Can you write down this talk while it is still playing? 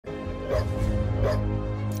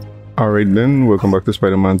Alright then, welcome back to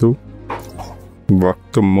Spider-Man 2.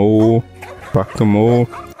 Back to more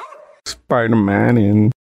Spider-Man.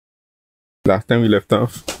 And last time we left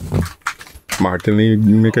off, Martin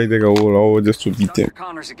make I take a whole hour just to beat him. Dr.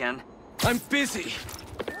 Connors again. I'm busy.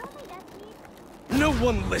 No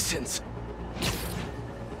one listens.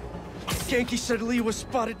 Genki said Lee was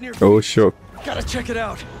spotted near. Oh sure. Gotta check it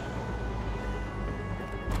out.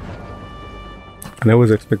 And I was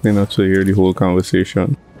expecting us to hear the whole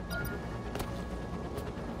conversation.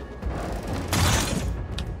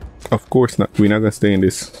 Of course not. We're not gonna stay in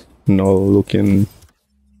this null looking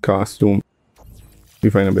costume. We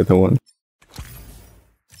find a better one.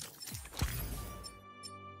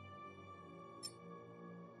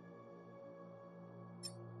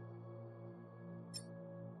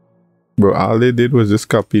 Bro, all they did was just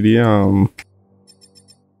copy the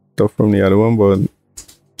stuff from the other one, but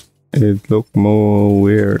it looked more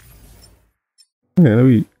weird. Yeah, let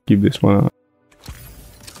me keep this one on.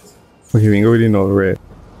 Okay, we can go with the null red.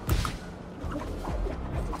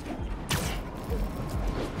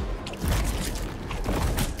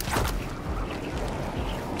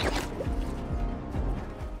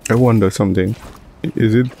 I wonder something.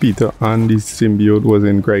 Is it Peter and the symbiote was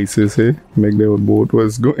in crisis, eh? Make their boat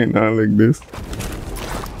was going on like this.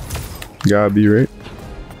 Gotta be right.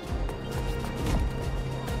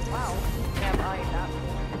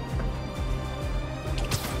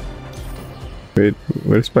 Wait,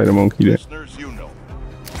 where's Spider Monkey there? Listeners, you know,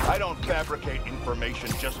 I don't fabricate information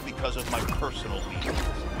just because of my personal needs.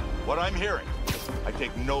 What I'm hearing, I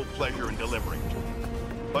take no pleasure in delivering to you.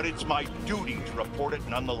 But it's my duty to report it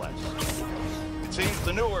nonetheless. It seems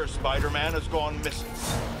the newer Spider-Man has gone missing.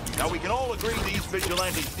 Now we can all agree these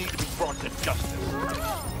vigilantes need to be brought to justice.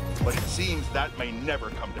 But it seems that may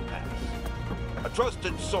never come to pass. A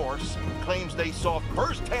trusted source claims they saw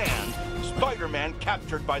firsthand Spider-Man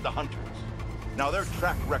captured by the Hunters. Now their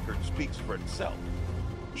track record speaks for itself.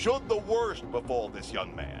 Should the worst befall this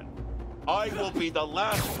young man, I will be the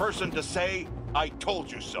last person to say, I told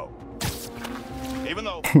you so. Even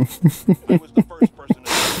though I was the first person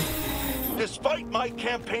to say it. Despite my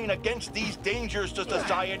campaign against these dangers to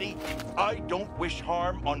society, I don't wish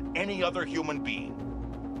harm on any other human being.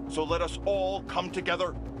 So let us all come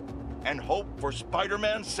together and hope for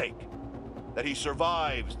Spider-Man's sake that he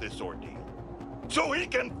survives this ordeal, so he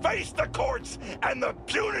can face the courts and the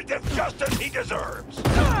punitive justice he deserves.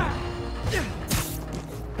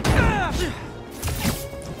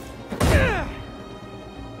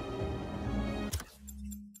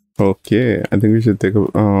 Okay, I think we should take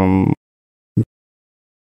a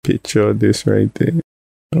picture of this right there.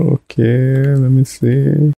 Okay, let me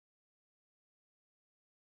see.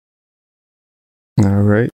 All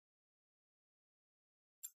right.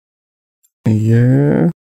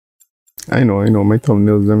 Yeah. I know my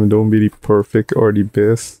thumbnails them don't be the perfect or the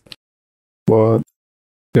best, but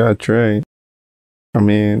yeah, try. I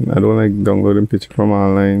mean, I don't like downloading pictures from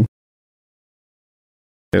online.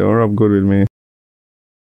 They don't rub good with me.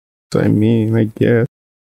 So I mean, I guess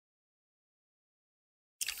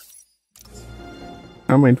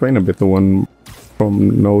I might find a better one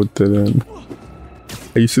from now to then.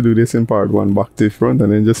 I used to do this in part 1, back to front,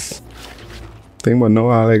 and then just think, but now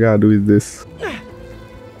all I gotta do is this.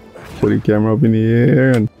 Put the camera up in the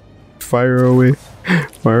air and fire away,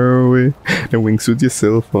 fire away. And wingsuit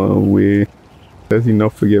yourself away. That's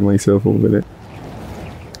enough to get myself over there.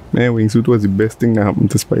 Man, wingsuit was the best thing that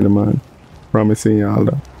happened to Spider-Man. Promising y'all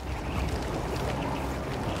that.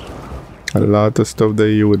 A lot of stuff that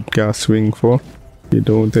you would cast swing for, you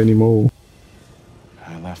don't anymore.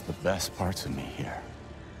 I left the best parts of me here.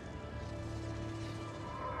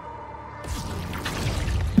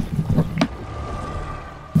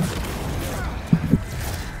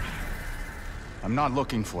 I'm not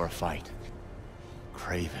looking for a fight.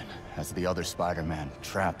 Kraven has the other Spider-Man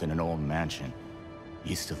trapped in an old mansion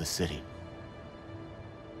east of the city.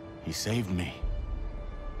 He saved me.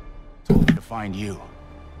 Told me to find you.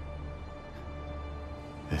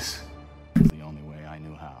 This is the only way I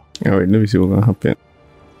knew how. Alright, let me see what's gonna happen.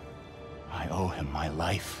 I owe him my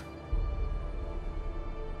life.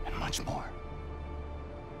 And much more.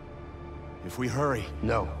 If we hurry...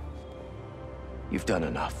 No. You've done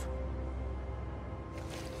enough.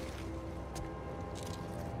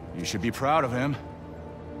 You should be proud of him.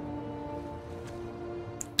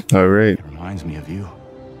 Alright. It reminds me of you.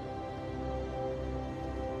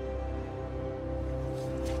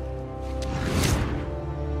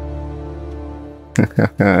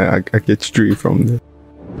 I get straight from there.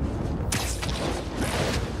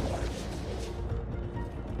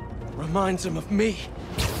 Reminds him of me.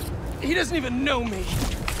 He doesn't even know me.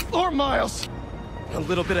 Or Miles. A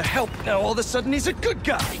little bit of help, now all of a sudden he's a good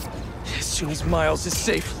guy. As soon as Miles is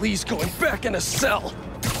safe, Lee's going back in a cell.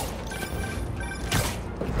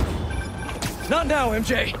 Not now,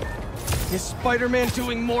 MJ. Is Spider-Man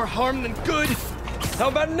doing more harm than good? How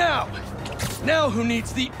about now? Now who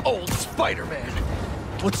needs the old Spider-Man?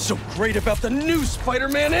 What's so great about the new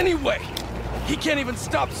Spider-Man anyway? He can't even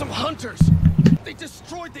stop some hunters. They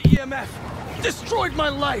destroyed the EMF. Destroyed my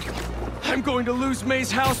life. I'm going to lose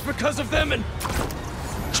May's house because of them and...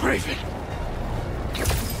 Kraven.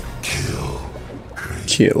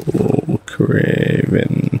 Kill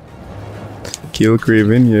Kraven. Kill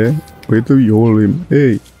Kraven, yeah. Wait till you hold him.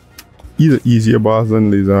 Hey, he's an easier boss than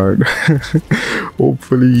Lizard.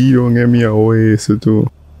 Hopefully he don't get me away, so too.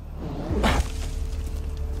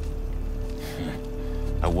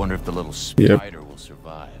 I wonder if the little spider will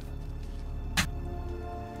survive.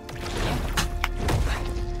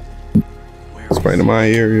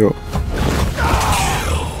 Spider-Man here, yo.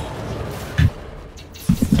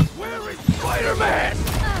 Where is Spider-Man?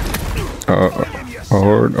 I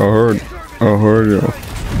heard, yo.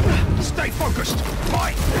 Stay focused.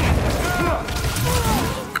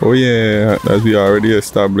 Oh yeah, as we already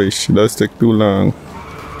established, it does take too long.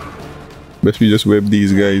 Best we just whip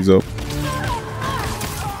these guys up.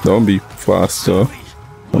 Don't be faster.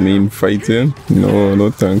 I mean, fighting? No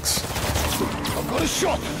thanks. I've got a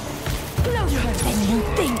shot. Closer than you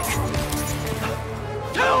think.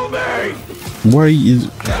 Tell me. Why is...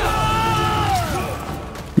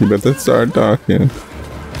 You better start talking.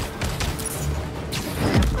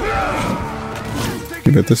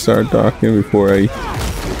 You better start talking before I...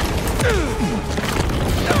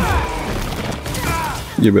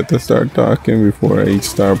 You better start talking before I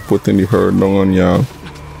start putting the hurt down on y'all.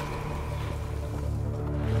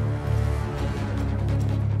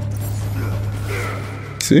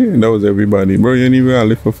 See, that was everybody. Bro, you didn't even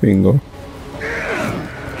lift a finger.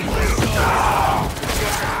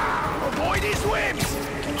 Avoid his whips.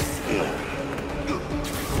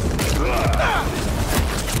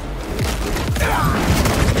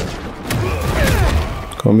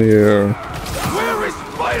 Come here. Where is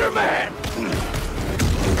Spider-Man?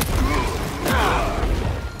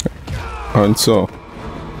 Answer.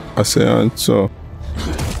 I say answer.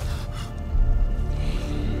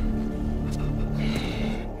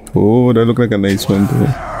 Oh, that look like a nice one too.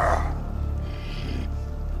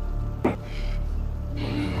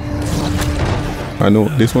 I know,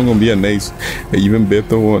 this one gonna be an even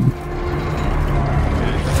better one.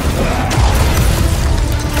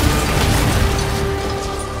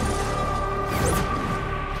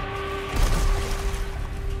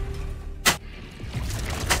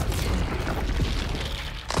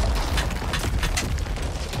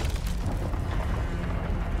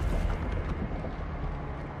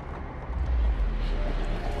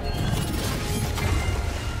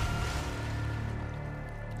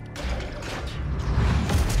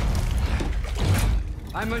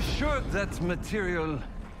 I'm assured that material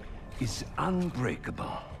is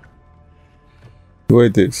unbreakable. What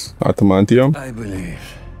is this? Adamantium? I believe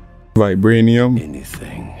Vibranium?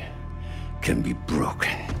 anything can be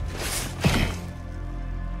broken.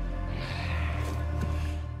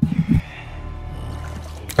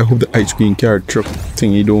 I hope the ice cream carrot truck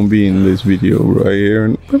thingy don't be in this video right here.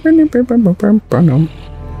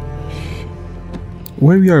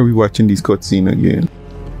 Why are we watching this cutscene again?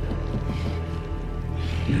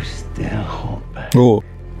 You still hold back. Oh,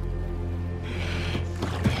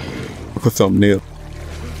 for thumbnail.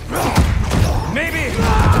 Maybe.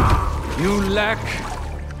 You lack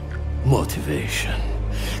motivation.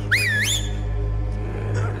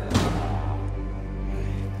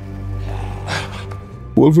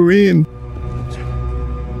 Wolverine.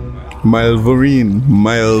 Milesarine.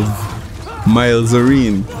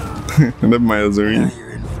 Milesarine. Not Milesarine.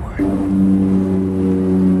 You're in for it.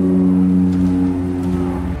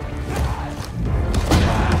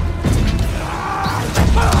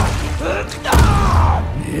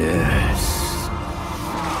 Yes.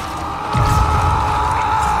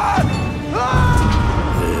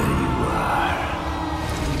 There you are.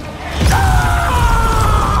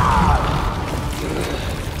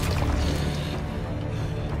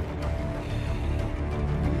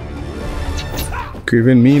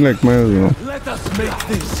 Kraven me like Miles. Let us make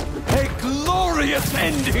this a glorious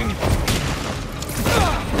ending.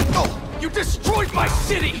 Oh, you destroyed my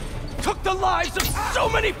city. Took the lives of so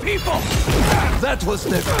many people. That was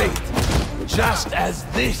their fate. Just as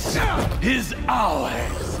this is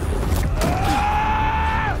ours.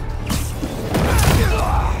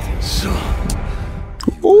 So,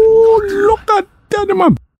 Oh, look at that,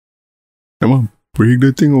 man. Come on, break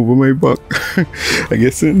the thing over my back. I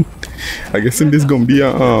guess I guess in this gonna be a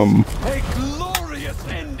A glorious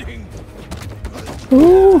ending.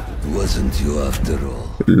 Oh, Wasn't you after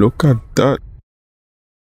all? look at that.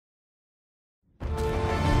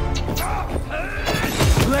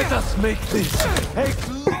 Let us make this a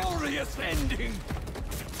glorious ending.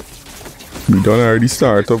 We done already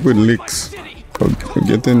start up with licks. We're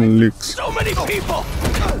getting licks. So many people.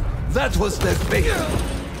 That was their fate.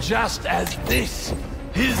 Just as this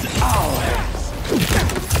is ours.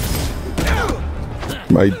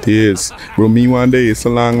 My days. Bro, me one day, it's a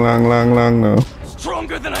long now.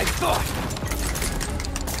 Stronger than I thought.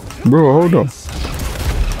 Bro, hold on.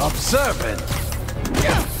 Observant.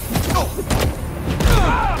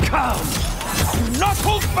 Come. Do not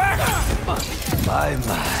hold back. My.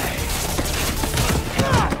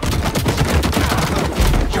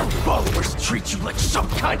 Your followers treat you like some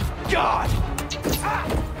kind of god.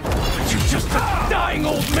 But you're just a dying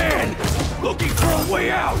old man looking for a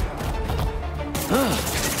way out.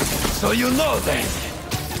 So you know then.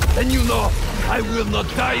 Then you know I will not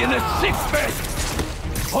die in a sick bed.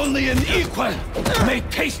 Only an equal may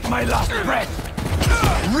taste my last breath.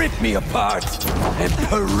 Rip me apart and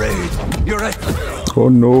parade your excellence. Oh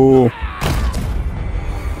no.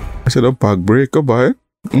 I said a back breaker, boy.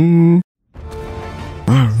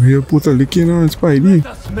 Ah, real put a lick in on Spidey.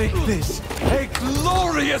 Let us make this a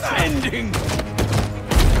glorious ending.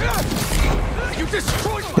 You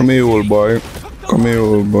destroyed Come here, old boy. Come here,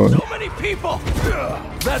 old boy. so many people.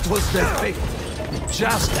 That was their fate.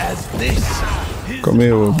 Just as this is Come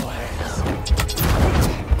here, old. ours.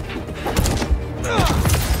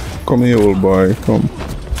 Come here, old boy. Come.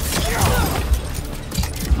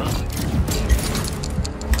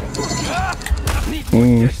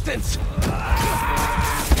 Distance.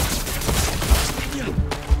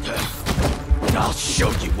 I'll show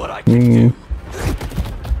you what I can do.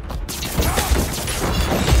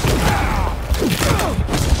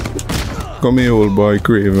 Come here, old boy,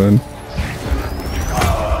 Kraven.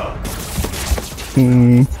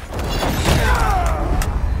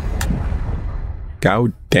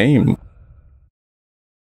 God damn.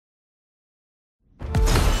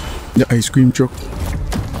 The ice cream truck.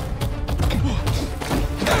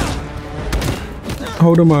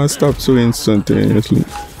 How the man stop so instantaneously?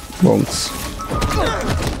 Bounce.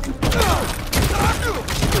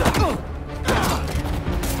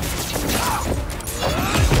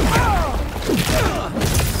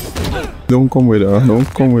 Don't come with her. Don't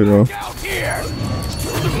come with her. Out here.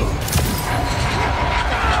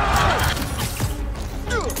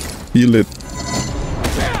 Heal it.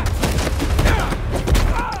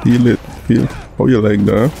 Heal it. Heal. How you like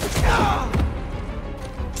that?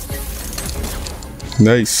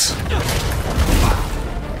 Nice.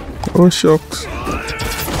 Oh shucks.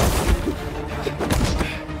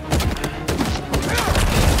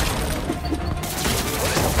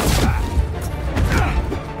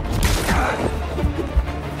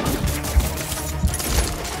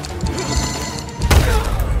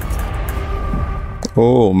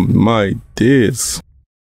 Oh my days.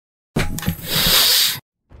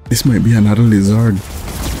 This might be another lizard.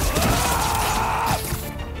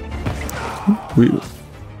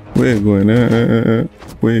 Where you going?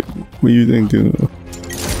 Wait, what you thinking?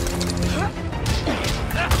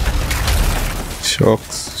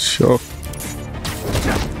 Shock.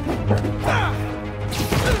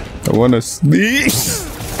 I wanna sneeze.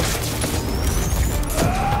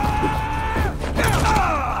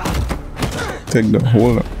 Take the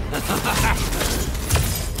whole up.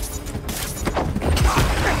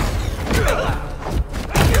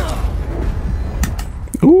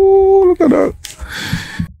 Ooh, look at that.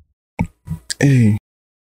 Hey,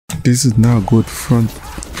 this is not good front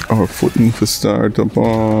or footing for start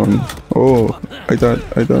upon. Oh, I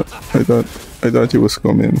thought you was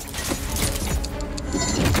coming.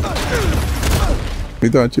 I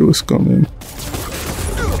thought you was coming.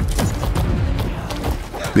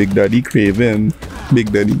 Big Daddy Kraven.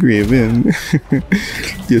 Big Daddy Kraven.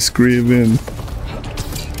 Yes, Kraven.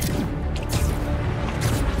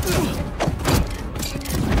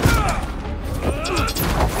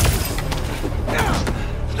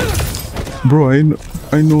 Bro,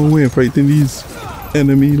 I know way fighting these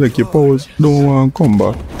enemy like your powers don't want to come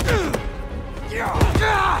back.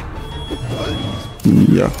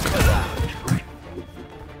 Yuck.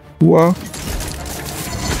 What?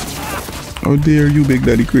 How dare you, Big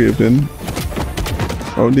Daddy Kraven?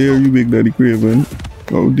 How dare you, Big Daddy Kraven?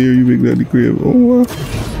 How dare you, Big Daddy Kraven? Oh, what?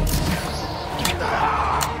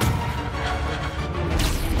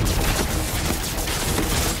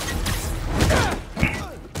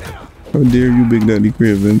 How dare you, Big Daddy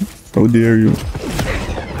Kraven? How dare you?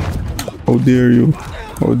 How dare you?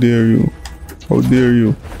 How dare you? How dare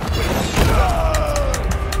you?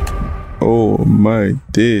 Oh my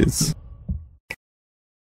days.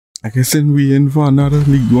 I guess we in for another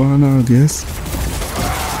league one, I guess.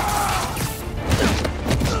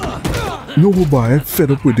 No, boy, I'm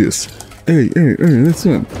fed up with this. Hey,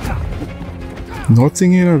 listen.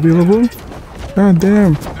 Nothing ain't available? God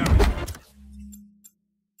damn.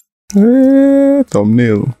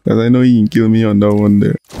 Thumbnail. Because I know he can kill me on that one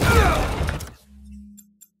there.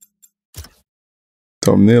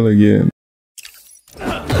 Thumbnail again.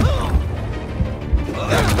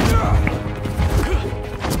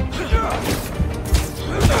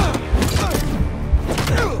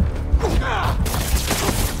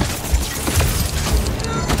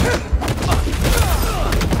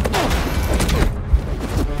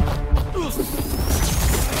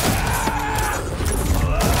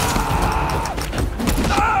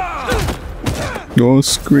 Don't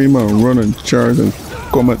scream and run and charge and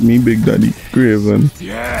come at me, Big Daddy Kraven.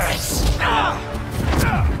 Yes.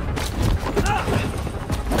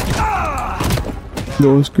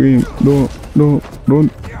 Don't scream. Don't do it.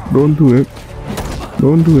 Don't do it.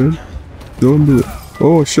 Don't do it.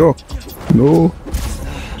 Oh, shock. No.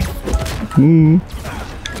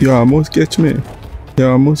 You almost catch me. You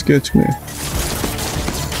almost catch me.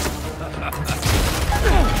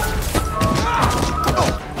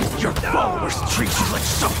 Your followers treat you like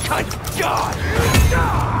some kind of god.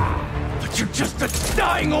 But you're just a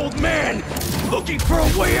dying old man looking for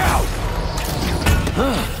a way out.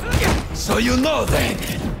 So you know then.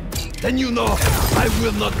 Then you know I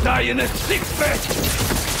will not die in a sick bed.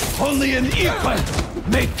 Only an equal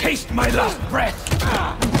may taste my last breath.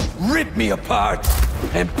 Rip me apart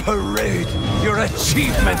and parade your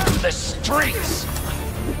achievement to the streets.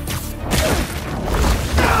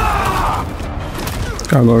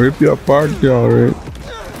 I'm gonna rip you apart, alright.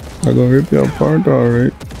 I'm gonna rip you apart,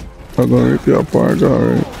 alright. I'm gonna rip you apart,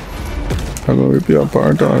 alright. I'm gonna rip you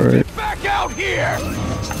apart, alright. Back out here!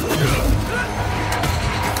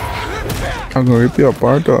 I'm gonna rip you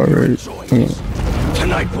apart, alright.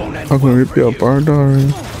 Tonight won't end. I'm gonna rip you apart,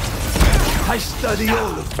 alright. I study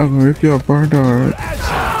all of I'm gonna rip you apart, alright.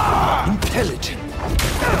 agile, intelligent,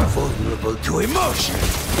 vulnerable to emotion.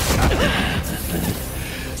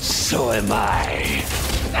 So am I.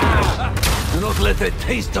 Do not let the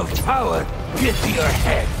taste of power get to your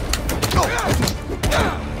head.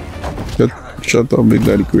 Shut up, Big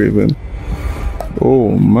Daddy Kraven.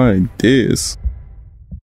 Oh my days.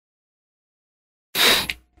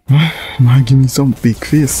 Man, give me some big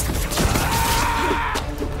fist.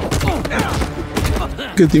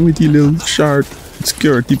 Get him with your little short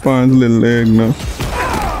security pants, little leg now.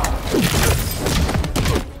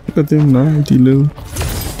 Look at him now with your little.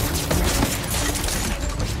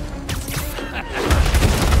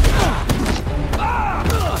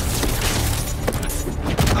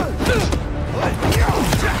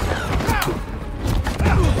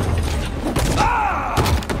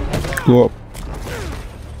 Go up.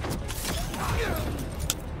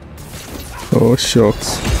 Oh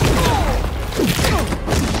shucks.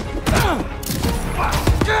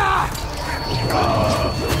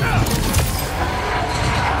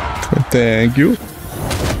 Thank you.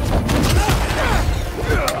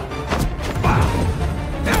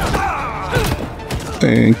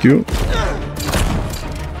 Thank you.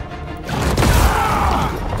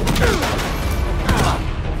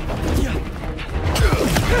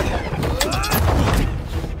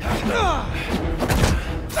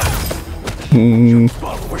 Your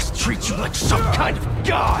followers treat you like some kind of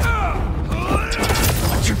god.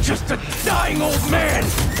 But you're just a dying old man.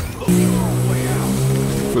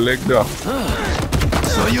 Collect that.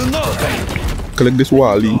 So you know then. Collect this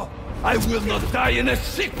Wally. I will not die in a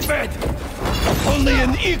sick bed. Only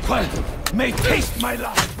an equal may taste my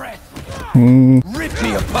last breath. Rip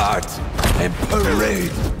me apart and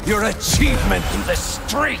parade your achievement to the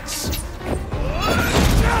streets.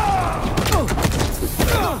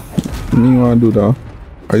 You wanna do that?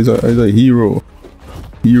 He's a hero.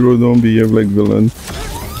 Hero don't behave like villain.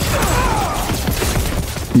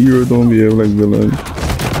 Hero don't behave like villain.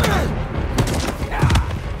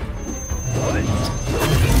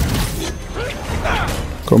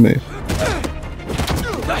 Come here.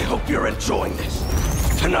 I hope you're enjoying this.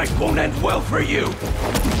 Tonight won't end well for you.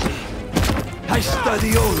 I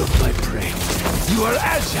study all of my prey. You are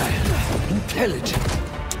agile, intelligent,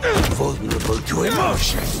 vulnerable to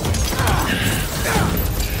emotion.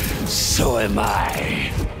 So am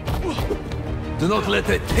I. Do not let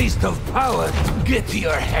the taste of power get to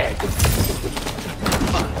your head.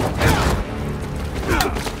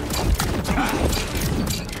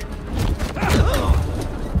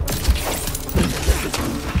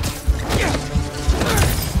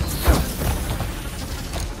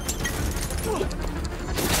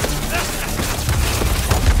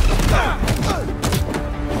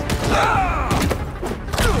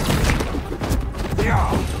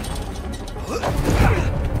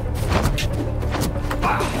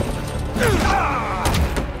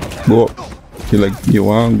 Go up. You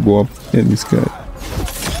want to go up in this guy.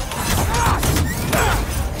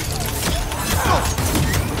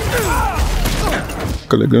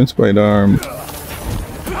 Collect him spider arm.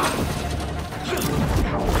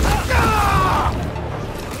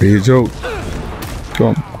 Rage out.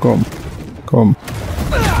 Come.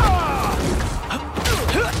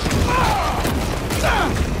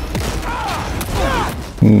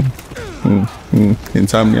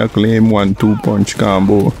 Insomniac claim 1-2 punch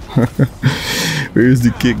combo. Where's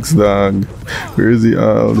the kicks, dog? Where's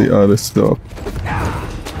all the other stuff?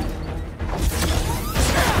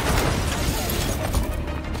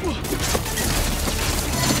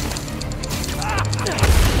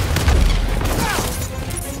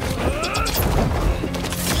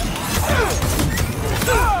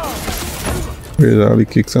 Where's all the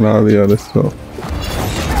kicks and all the other stuff?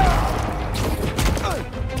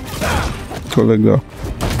 Collect that.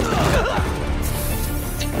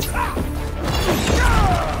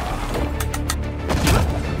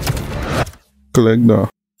 Collect that.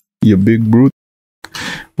 You big brute.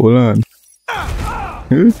 Hold on.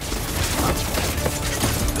 Huh?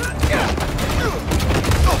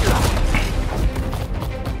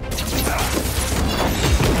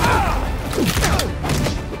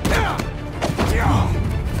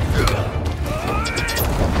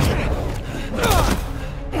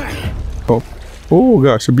 Oh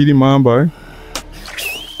gosh, I beat him on by.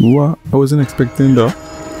 What? I wasn't expecting that.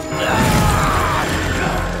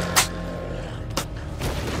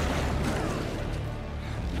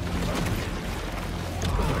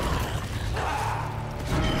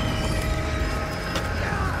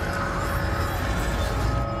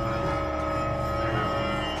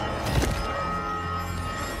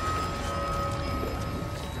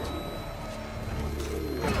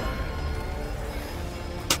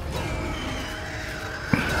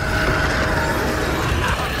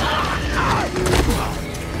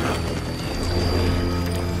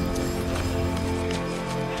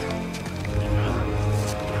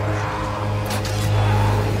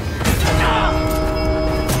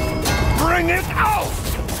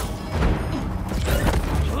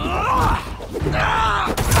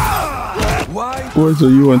 What? So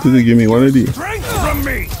you wanted to give me one of these? Strength from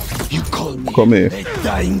me! You call me Come here. a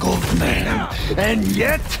dying old man, and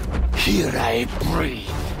yet here I breathe.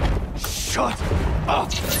 Shut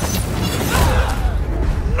up!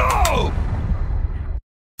 No!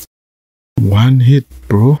 One hit,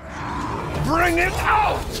 bro. Bring it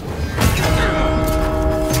out!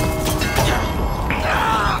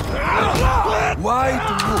 Why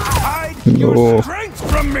do you hide your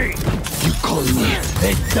strength from me? You call me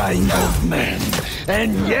a dying old man,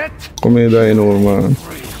 and yet... Come here, dying old man.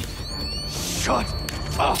 Shut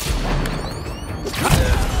up!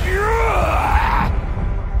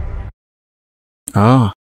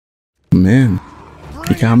 Ah, man.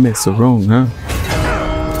 You can't mess around, huh?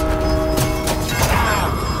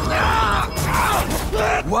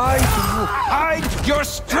 Why do you hide your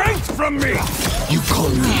strength from me? You call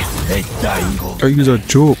me a dying old I use a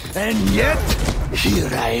joke. and yet here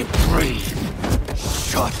I breathe.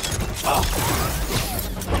 Shut up.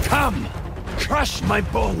 Come, crush my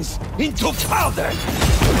bones into powder.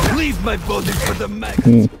 Leave my body for the maggots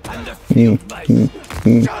and the field mice.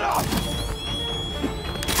 Shut up.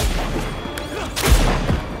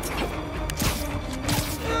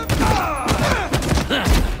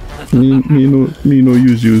 Me no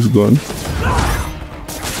use gun.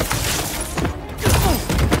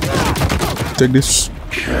 Take this.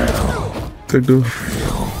 Take the.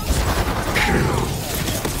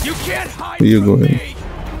 You can't hide Here you from go. me.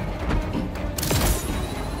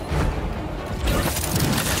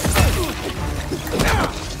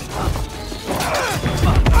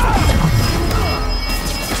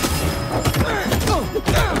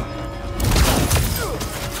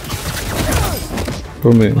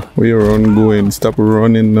 Come here. Where you run going? Stop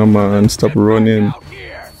running, no man. Stop running.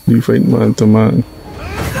 You fight man to man.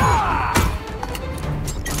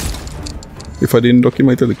 If I didn't duck him,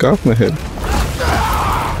 I'd take off my head.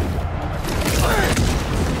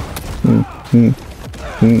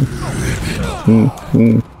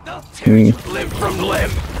 Limb from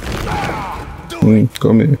limb.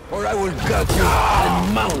 Come here. Or I will gut you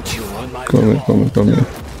and mount you on my Come here.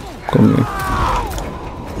 Come here.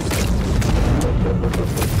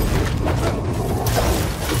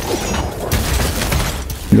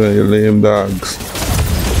 You lame dogs.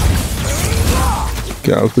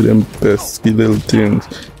 Get out for them pesky little things.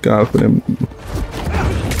 Get out for them.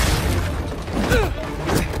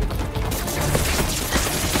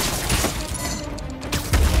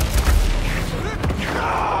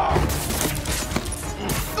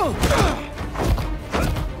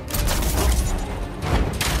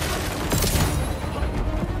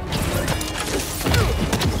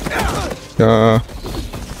 You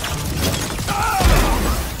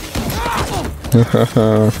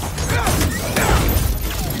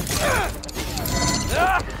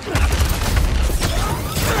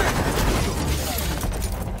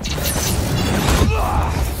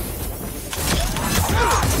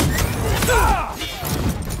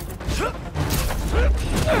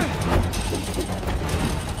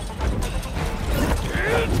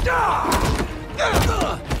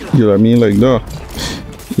know what I mean like that?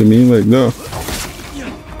 You mean like that?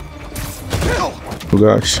 Oh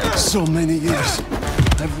gosh. So many years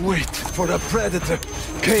I've waited for a predator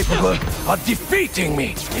capable of defeating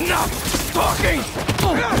me. Enough talking!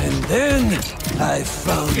 And then I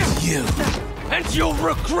found you. And you'll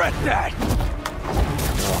regret that!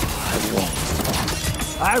 Oh, I won't.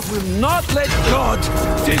 I will not let God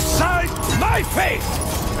decide my fate!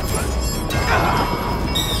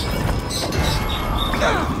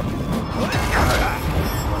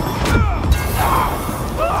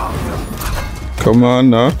 Come on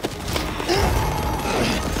now.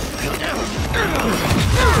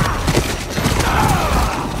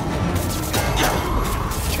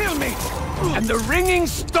 Kill me, and the ringing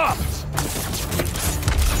stops.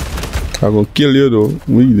 I'm gonna kill you though.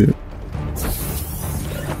 Wait there.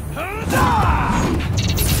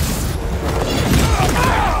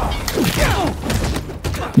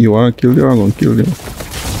 You wanna kill you? I'm gonna kill you.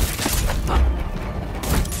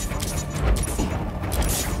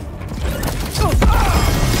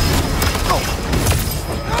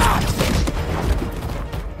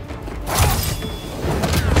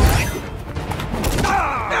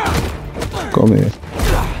 Come here.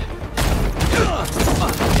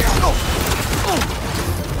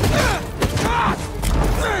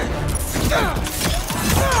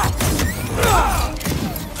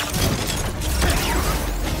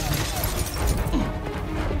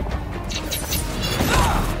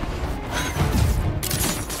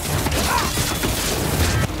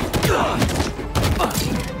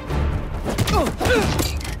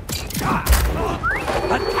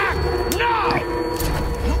 Attack now!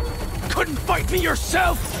 Couldn't fight me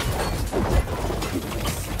yourself?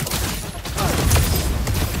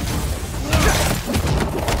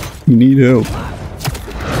 You need help.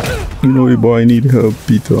 You know your boy need help,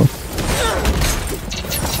 Peter.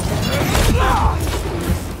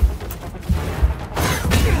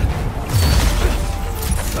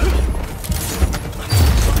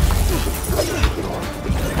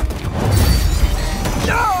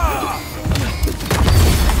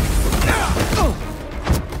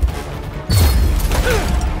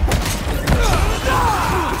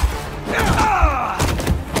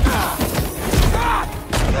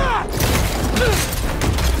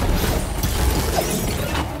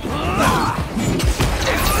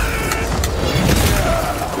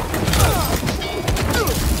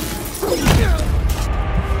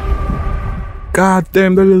 God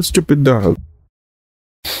damn, that little stupid dog.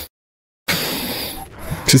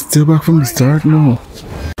 Just still back from the start? No.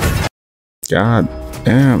 God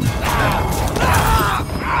damn.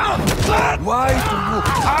 Why do you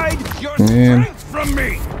hide your Man. strength from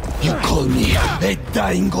me? You call me a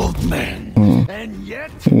dying old man, and yet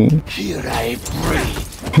here I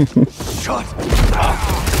breathe. Shut up!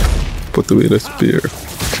 Put away the spear.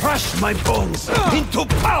 Crush my bones into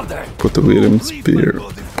powder. Put away them spear.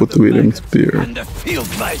 Put away them spear. And the field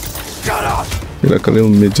life. Shut up! You're like a little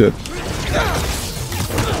midget.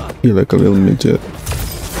 You're like a little midget.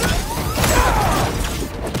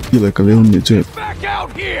 You're like a little midget. Back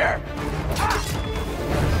out here!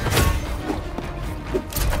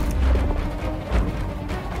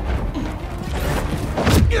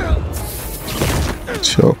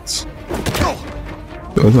 Shots.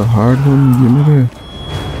 That was a hard one. Give me that.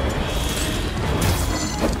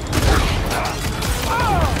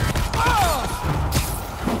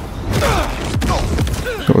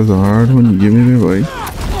 That was a hard one. Give me that, boy.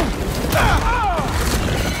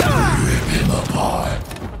 Rip him apart.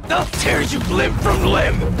 I'll tear you limb from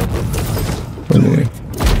limb. Anyway.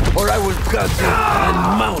 Or I will gut you and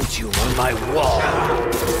mount you on my wall.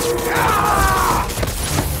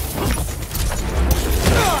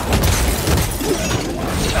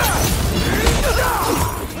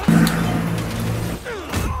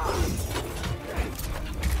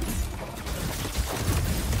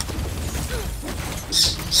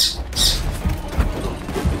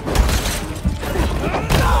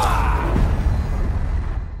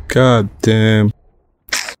 God damn.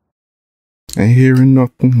 I ain't hearing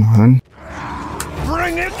nothing, man.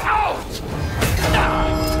 Bring it out!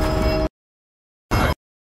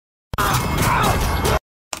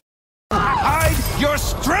 Hide your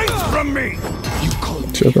strength from me! You call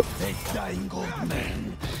me Shut up. a dying old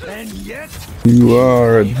man, And yet, You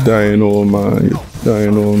are a dying old man. You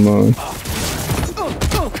dying old man.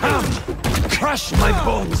 come, crush my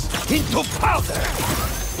bones into powder.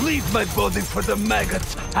 Leave my body for the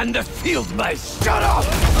maggots and the field mice. Shut up!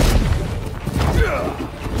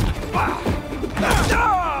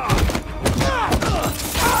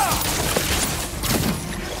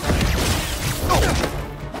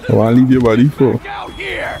 Oh, I'll leave your body for. Get out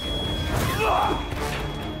here!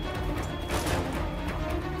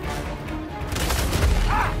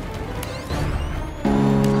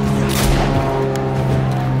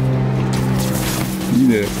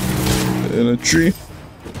 Yeah. In a tree.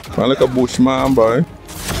 Man like a bushman, boy.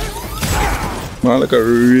 Man like a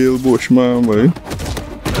real bushman, boy.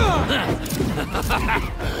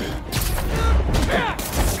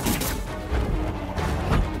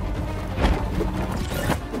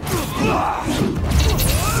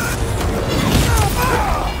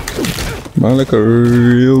 Man like a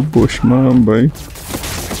real bushman, boy.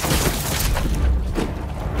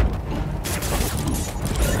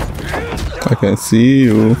 I can see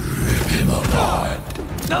you.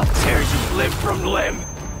 I'll tear you limb from limb.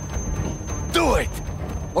 Do it,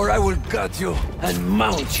 or I will gut you and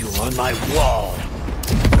mount you on my wall.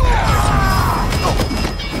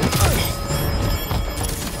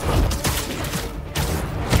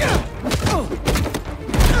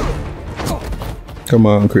 Come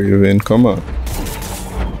on, Kraven, come on.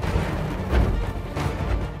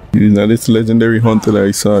 You know this legendary hunter that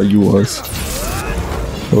I saw you was.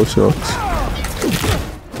 Oh shucks.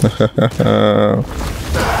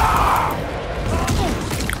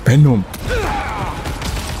 Venom.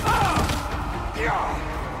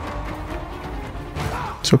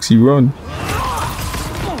 Shucks, you run.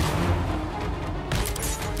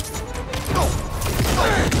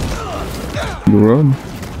 You run.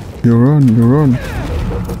 You run. You run.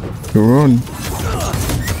 You run.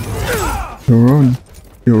 You run.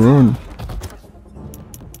 You run.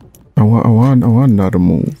 I want another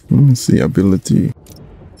move. Let me see ability.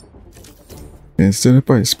 Instead of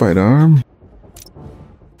by spider arm.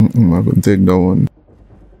 I'm gonna take that one.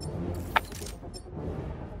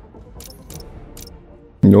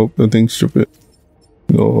 Nope, that thing's stupid.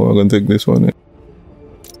 No, I'm gonna take this one.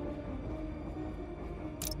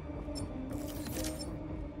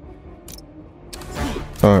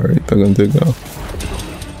 Alright, I'm gonna take that.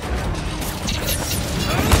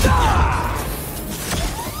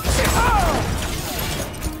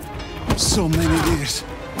 So many years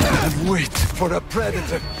I've waited for a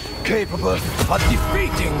predator capable of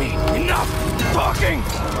defeating me. Enough talking!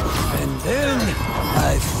 And then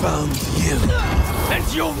I found you. And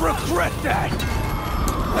you'll regret that!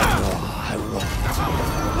 No, I won't.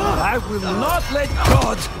 I will not let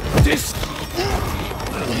God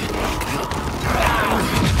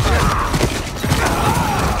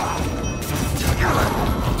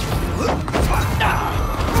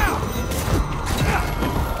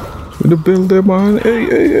With the bell there, man.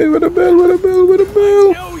 Hey, with the bell, with the bell, with the bell.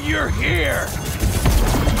 I know you're here!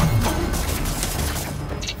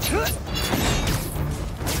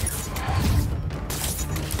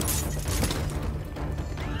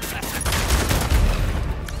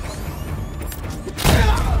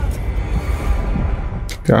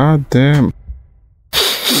 God damn.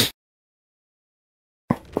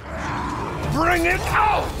 Bring it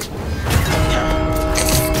out!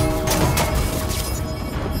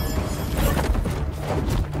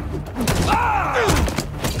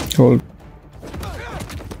 Hold.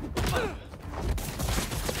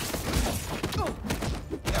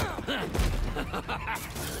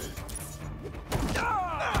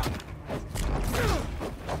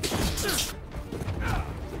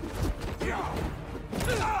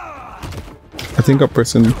 I think I'm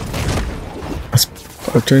pressing.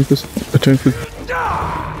 I'm trying to.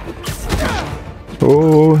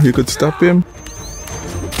 Oh, you could stop him.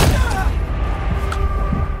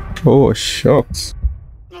 Oh, shucks.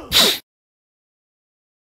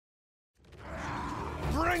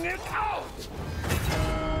 Bring it out!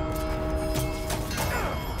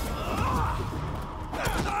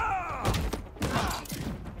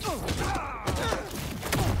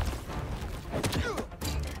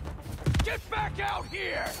 Get back out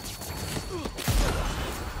here!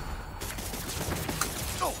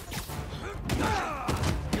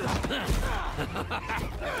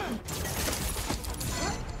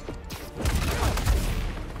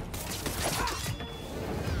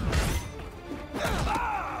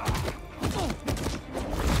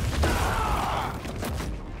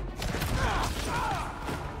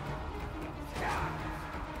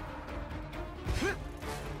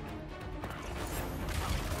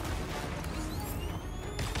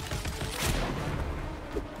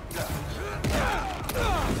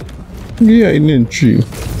 He hiding in tree.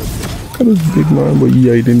 Look at this big man, but he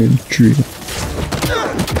hiding in tree.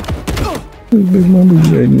 This big man, but he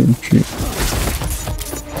hiding in tree.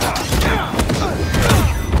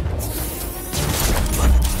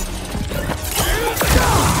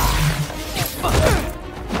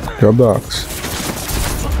 Grab the axe.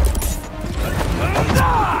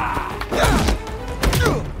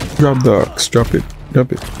 Grab the axe. Drop it.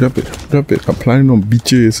 Drop it. Drop it. Drop it. I'm planning on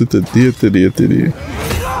beat your ass today.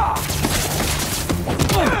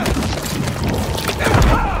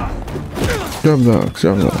 Drop the axe.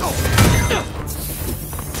 Drop the axe.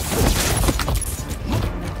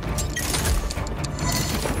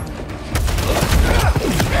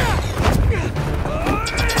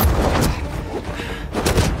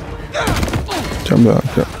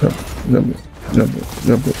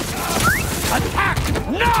 Jump it. Attack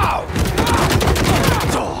now!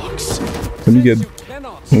 Dogs! Let me get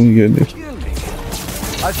this.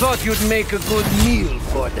 I thought you'd make a good meal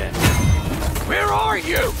for them. Where are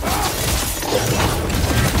you?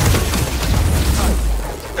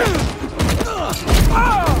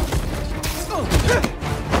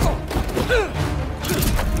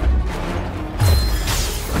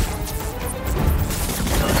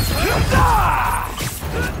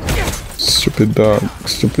 Stupid dog.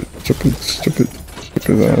 Stupid ass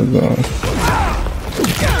dog.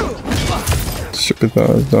 Stupid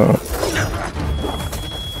ass dog.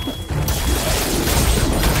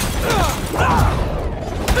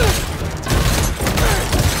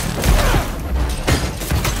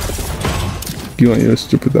 You want your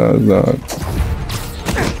stupid ass dog.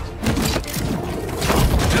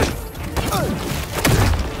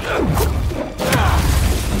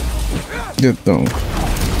 Get down.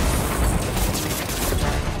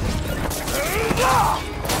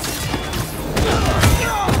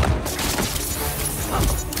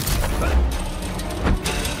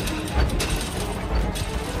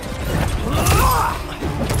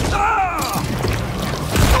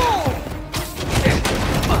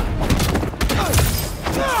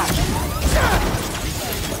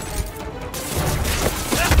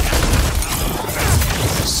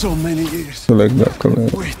 So many years. Collect that,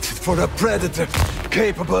 collect. Waited for a predator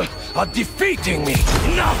capable of defeating me.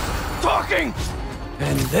 Enough talking!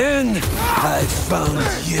 And then I found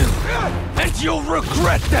you. And you'll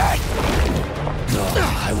regret that! No,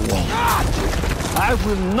 I won't. I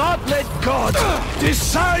will not let God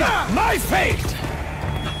decide my fate!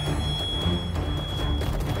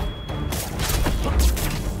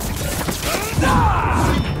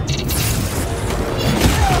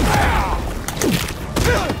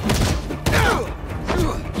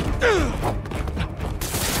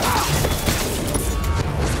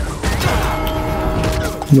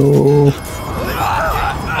 No.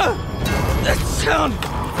 That sound!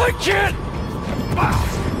 I can't!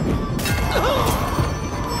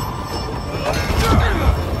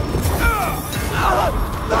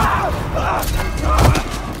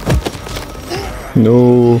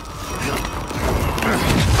 No.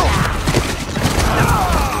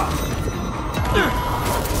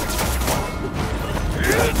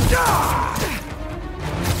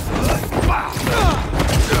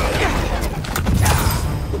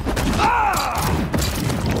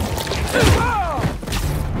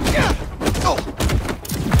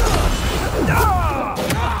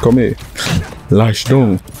 Come here. Lash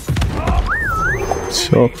down.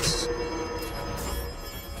 Shucks.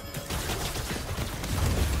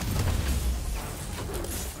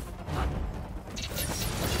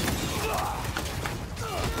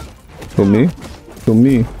 To me.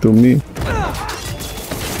 Come here.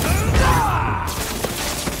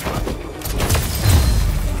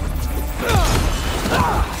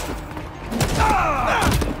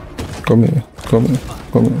 Come.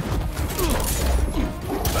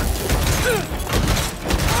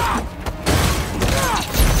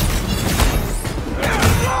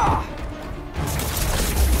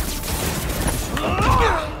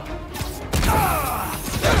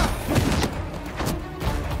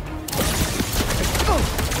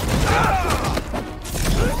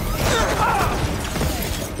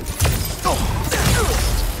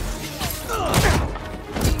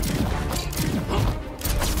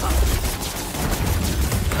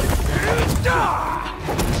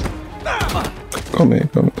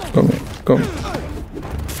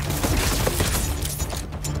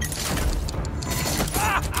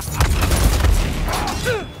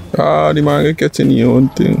 Ah, the man getting your own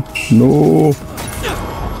thing. No.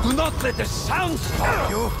 Do not let the sound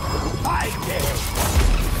stop you. I dare.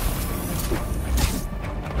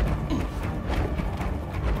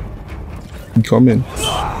 Come in.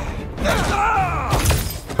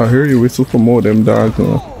 I hear you whistle for more of them dogs.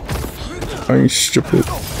 Huh? I ain't stupid.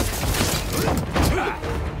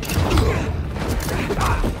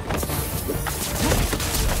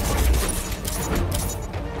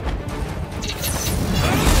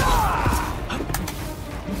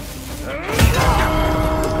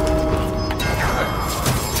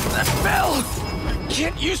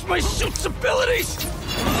 Can't use my suit's abilities!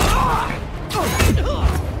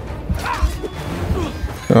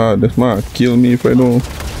 Ah, this might kill me if I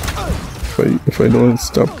don't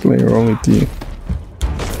stop playing around with you.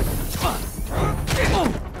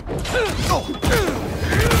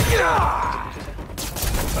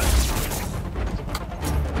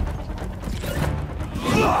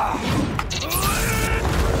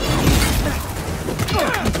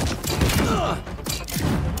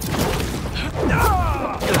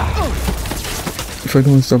 If I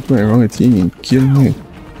don't stop playing around with you, you can kill me.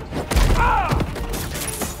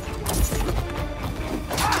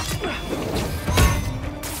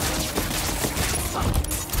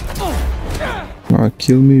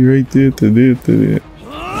 Kill me right there today.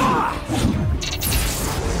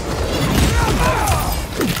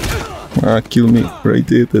 Kill me right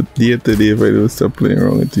there today if I don't stop playing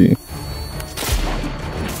around with you.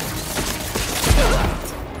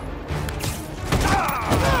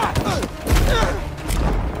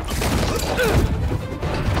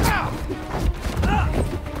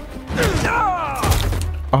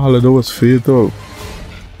 All of that was fatal.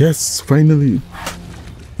 Yes, finally.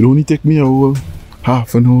 It only take me a whole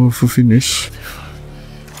half an hour to finish.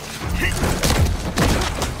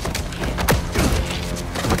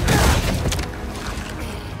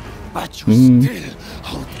 But you still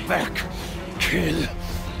hold back. Kill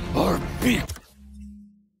or be.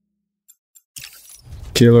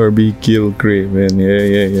 Kill or be killed, Kraven.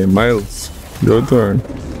 Yeah. Miles, your turn.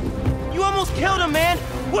 You almost killed him, man.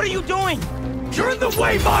 What are you doing? You're in the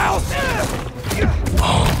way, Miles.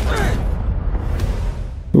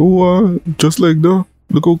 Oh, just like that.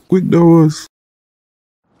 Look how quick that was.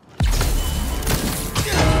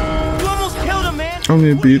 You almost killed him, man. I'm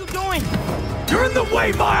here, What are you Pete. doing? You're in the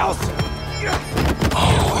way, Miles.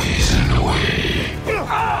 Always in the way.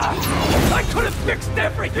 I could have fixed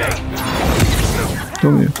everything.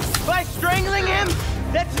 Come here. By strangling him?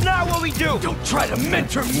 That's not what we do. Don't try to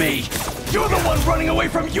mentor me. You're the one running away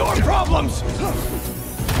from your problems.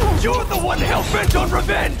 You're the one hell-bent on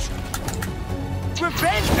revenge.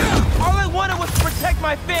 Revenge? All I wanted was to protect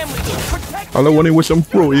my family. Protect All I wanted was some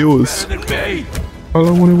pro use. Better than me. All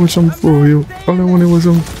I wanted was some pro use. All I wanted was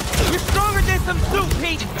some. You're stronger than some soup,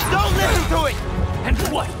 Pete. Don't listen to it. And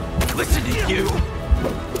what? Listen to you?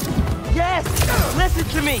 Yes. Listen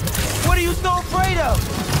to me. What are you so afraid of?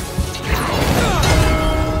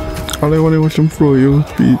 All I wanted was some pro use,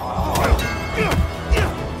 Pete.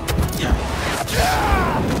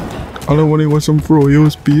 All I wanted was some pro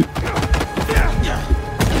use, Pete.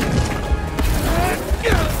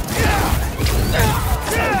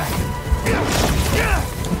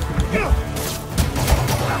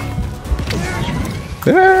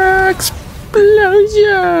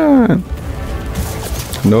 Explosion!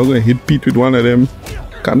 Now I'm gonna hit Pete with one of them.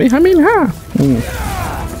 Kamehameha!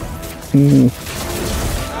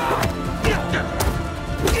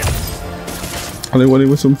 All I wanted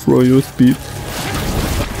was some froyo speed.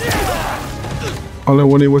 All I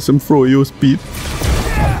wanted was some froyo speed.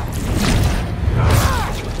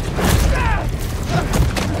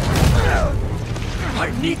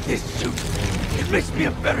 I need this suit. It makes me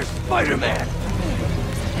a better Spider-Man.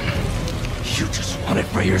 You just want it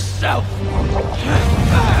for yourself.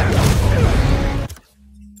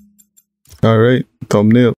 Alright,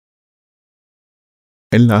 thumbnail.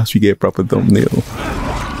 And last we get proper thumbnail.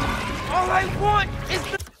 All I want is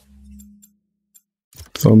the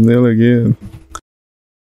Thumbnail again.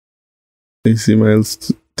 You see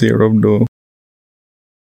Miles tear up though.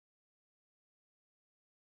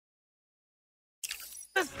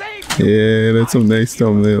 same. Yeah, that's some nice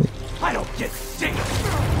thumbnail. I don't get sick.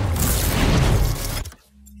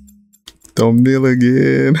 Thumbnail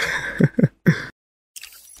again.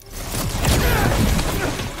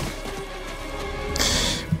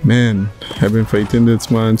 Man, I've been fighting this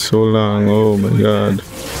man so long. Oh my god.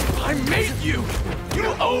 I made you. You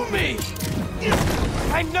owe me.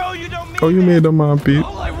 I know you don't mean Oh, you made a man, Pete.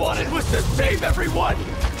 All I wanted was to save everyone.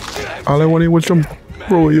 All I wanted was some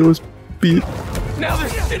Royals, Pete. Now the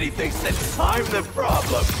city thinks that I'm the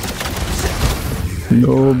problem.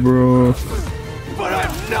 No, bro. But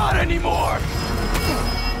I'm not anymore.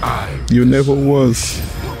 You never was.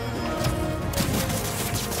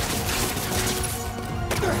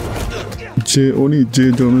 Only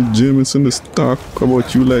J. Jonah Jameson is talk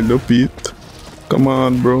about you like the Pete. Come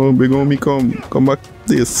on, bro. Big homie, come back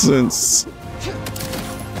to your sense.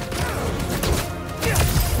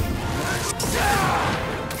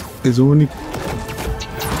 It's only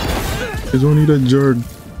the jerk.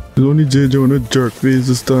 It's only JJ on a jerk face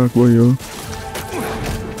to start for you.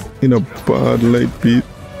 In a bad light, Pete.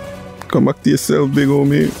 Come back to yourself, big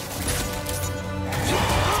homie.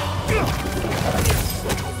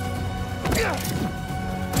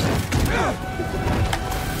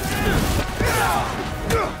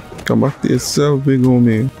 Come back to yourself, big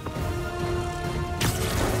homie.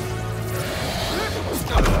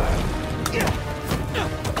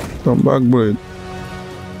 Come back, bro.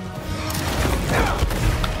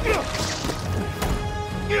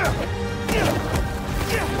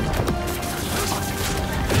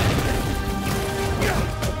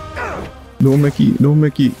 Don't make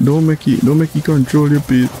it control your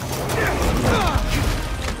Pete.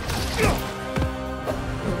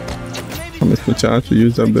 I missed my chance to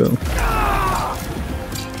use that bell.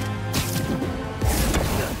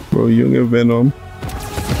 Bro, you get Venom.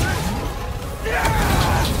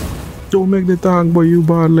 Don't make the tag, boy, you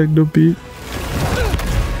bad like the Pete.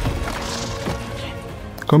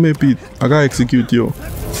 Come here, Pete. I gotta execute you.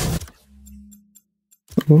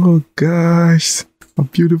 Oh gosh. A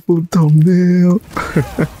beautiful thumbnail.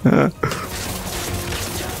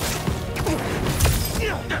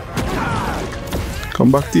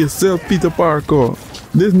 Come back to yourself, Peter Parker.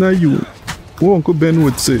 This not you. What Uncle Ben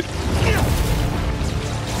would say.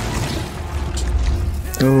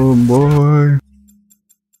 Oh boy.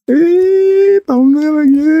 Hey, thumbnail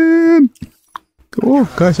again.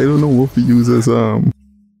 Oh gosh, I don't know what to use as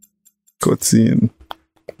cutscene.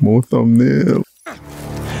 More thumbnail.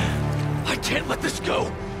 I can't let this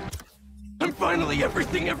go. I'm finally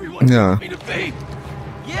everything everyone Yeah. wants me to be.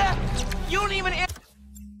 Yeah, you don't even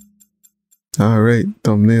Alright,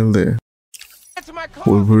 thumbnail there. answer my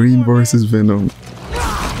call. Wolverine versus Venom.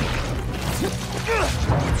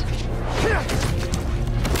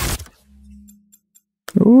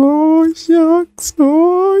 Oh shucks,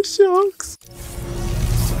 oh shucks.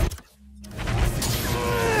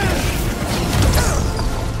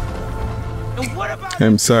 And what about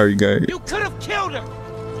I'm sorry, guys. you could have killed him.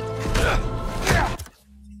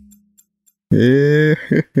 Yeah,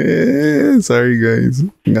 sorry, guys.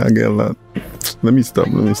 Gotta get a lot. Let me stop.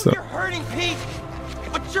 You're hurting, Pete,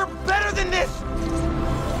 but you're better than this.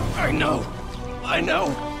 I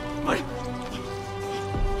know, but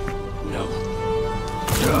no.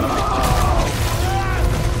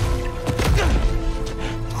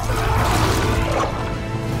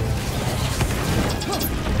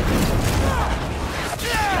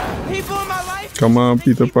 People in my life. Come on,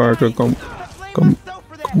 Peter Parker. Come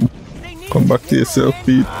back to yourself,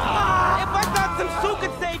 Pete. If I thought some suit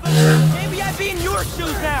could save him, maybe I'd be in your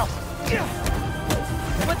shoes now.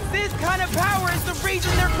 But this kind of power is the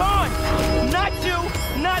reason they're gone. Not you,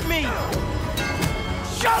 not me.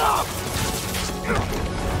 Shut up!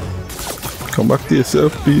 Come back to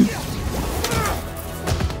yourself, Pete.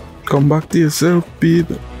 Come back to yourself, Pete.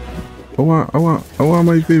 I want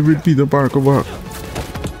my favorite Peter Parker back.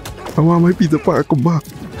 I want my Peter Parker back.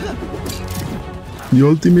 The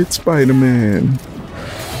ultimate Spider-Man.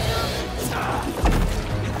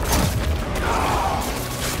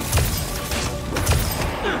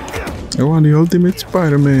 I want the ultimate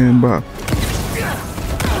Spider-Man back.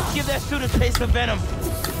 Give that suit a taste of Venom.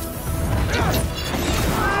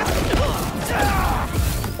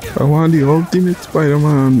 I want the ultimate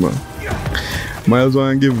Spider-Man back. Might as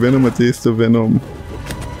well give Venom a taste of Venom.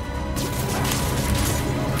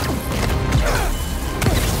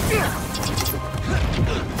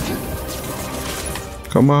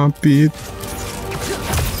 Come on, Pete.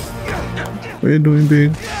 What are you doing,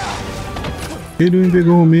 big? What are you doing, big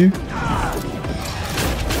homie?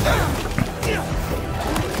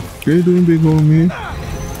 What are you doing, big homie?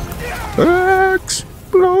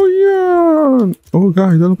 Explosion! Oh,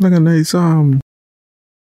 guys, that looks like a nice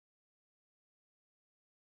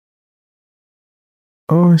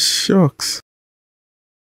Oh, shucks.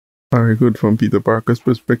 Alright, good from Peter Parker's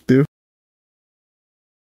perspective.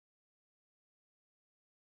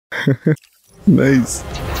 Nice.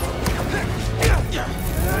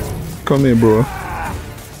 Come here, bro.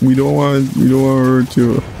 We don't want to hurt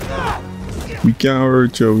you. We can't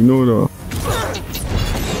hurt you, we know that.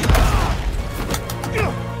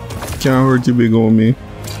 Can't hurt you, big homie.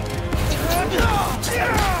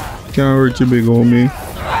 Can't hurt you, big homie.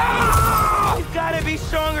 You gotta be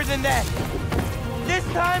stronger than that. This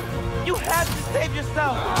time, you have to save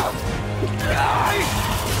yourself.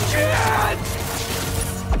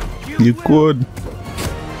 You could.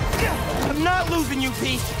 I'm not losing you,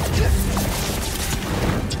 Pete.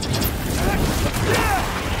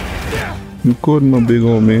 You could, my big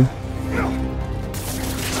homie.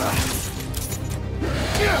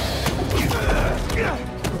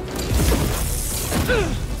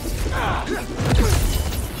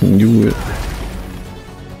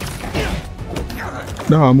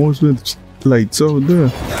 No, almost went lights out there.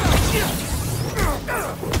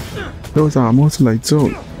 That was almost lights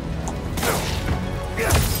out.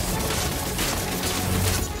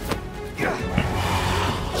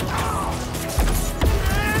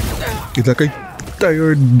 It's like I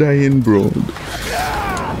tired dying, bro.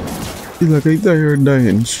 It's like I tired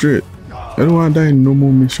dying straight. I don't want to die in no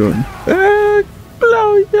more mission.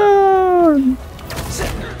 Explosion!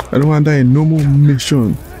 I don't want to die in no more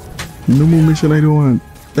mission. No more mission, I don't want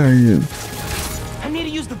dying. I need to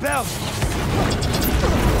use the bell.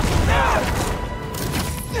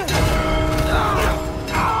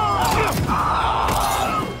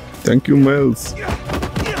 Thank you, Miles.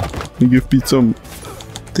 You give Pete some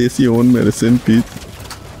taste your own medicine, Pete.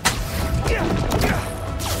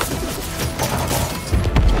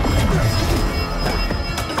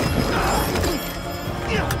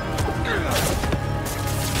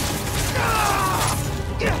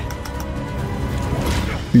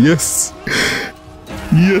 Yes.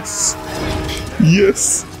 Yes.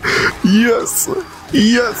 Yes. Yes.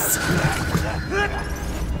 Yes.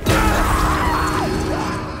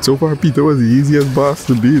 So far, Peter was the easiest boss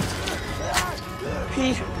to beat.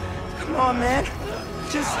 Pete, come on, man.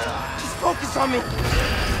 Just focus on me.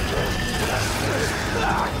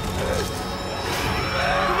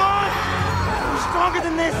 Come on! We're stronger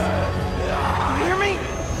than this. You hear me?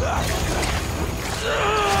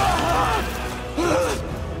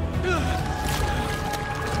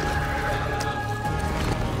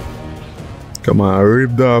 Come on, I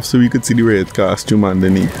ripped off so we could see the red costume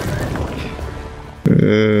underneath.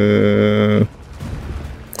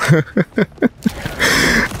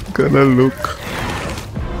 Gonna look.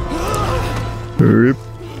 Rip.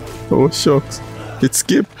 Oh shucks. It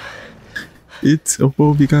skipped. It's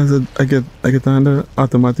because I get under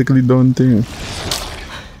automatically done thing.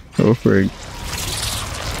 Oh frig.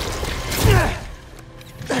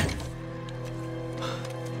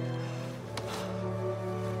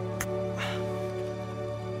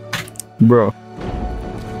 Bro.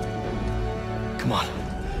 Come on.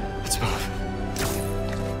 Let's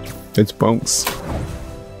move. It's bounce.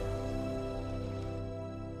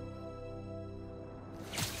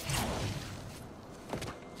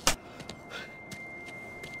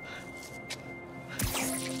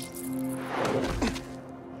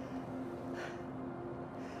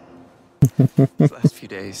 These last few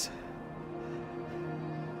days.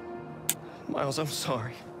 Miles, I'm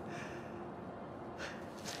sorry.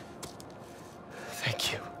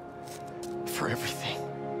 Thank you for everything.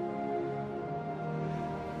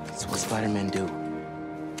 That's what Spider-Man do.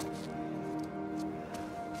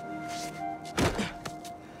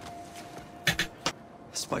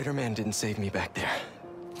 Spider-Man didn't save me back there.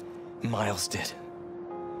 Miles did.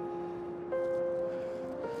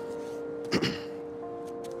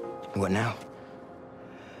 What now?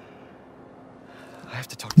 I have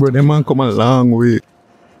to talk to Bro, that man come a long way.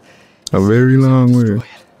 A very long way.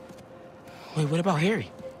 Wait, what about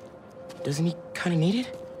Harry? Doesn't he kind of need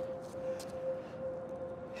it?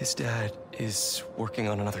 His dad is working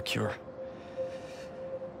on another cure.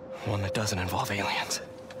 One that doesn't involve aliens.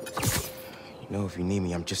 You know, if you need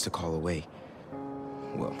me, I'm just a call away.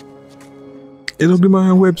 Well... It look the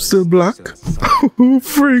man web still black. Oh,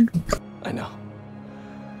 frig. I know.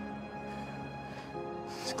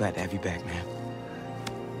 Just glad to have you back, man.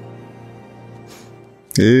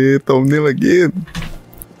 Hey, thumbnail again.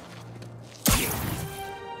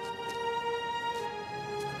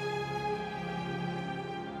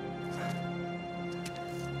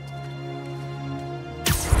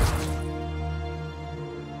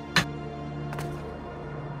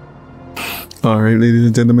 Alright, ladies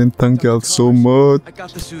and gentlemen, thank y'all so much. I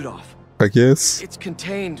got the suit off. I guess. It's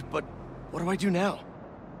contained, but what do I do now?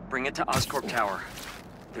 Bring it to Oscorp Tower.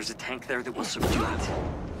 There's a tank there that will subdue it.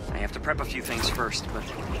 I have to prep a few things first, but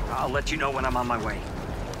I'll let you know when I'm on my way.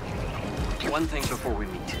 One thing before we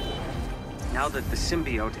meet. Now that the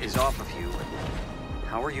symbiote is off of you,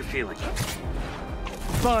 how are you feeling?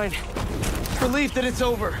 Fine. Relieved that it's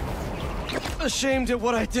over. Ashamed at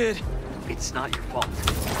what I did. It's not your fault.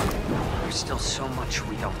 There's still so much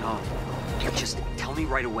we don't know. Just tell me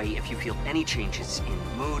right away if you feel any changes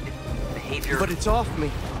in mood, behavior... But it's off me.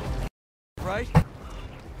 Right?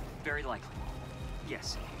 Very likely.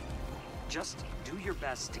 Yes. Just do your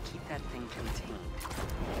best to keep that thing contained.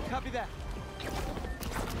 Copy that.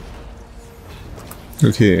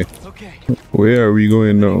 Okay. Okay. Where are we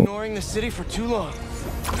going now? Ignoring the city for too long.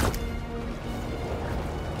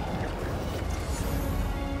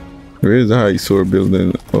 Where is the high sword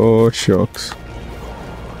building? Oh shucks.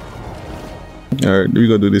 Alright, we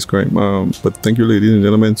gotta do this crime. But thank you ladies and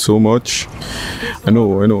gentlemen so much. I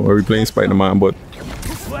know, are we playing Spider-Man, but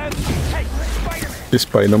The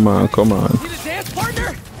Spider-Man, come on. Need a dance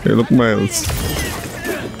partner? Hey, look, Miles.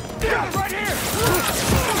 Right here.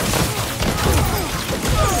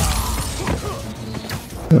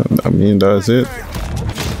 I mean, that's it.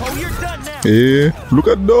 Oh, you're done now. Yeah, look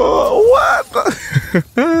at that. What?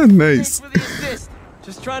 Thanks Nice. for the assist.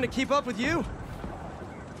 Just trying to keep up with you.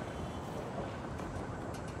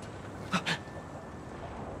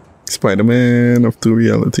 Spider-Man of the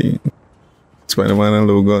reality. Spider-Man and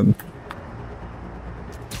Logan.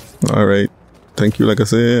 Alright. Thank you, like I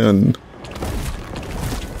say, and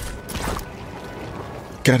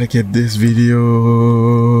gotta get this video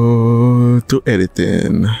to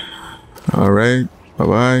editing. Alright.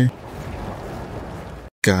 Bye-bye.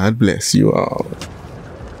 God bless you all.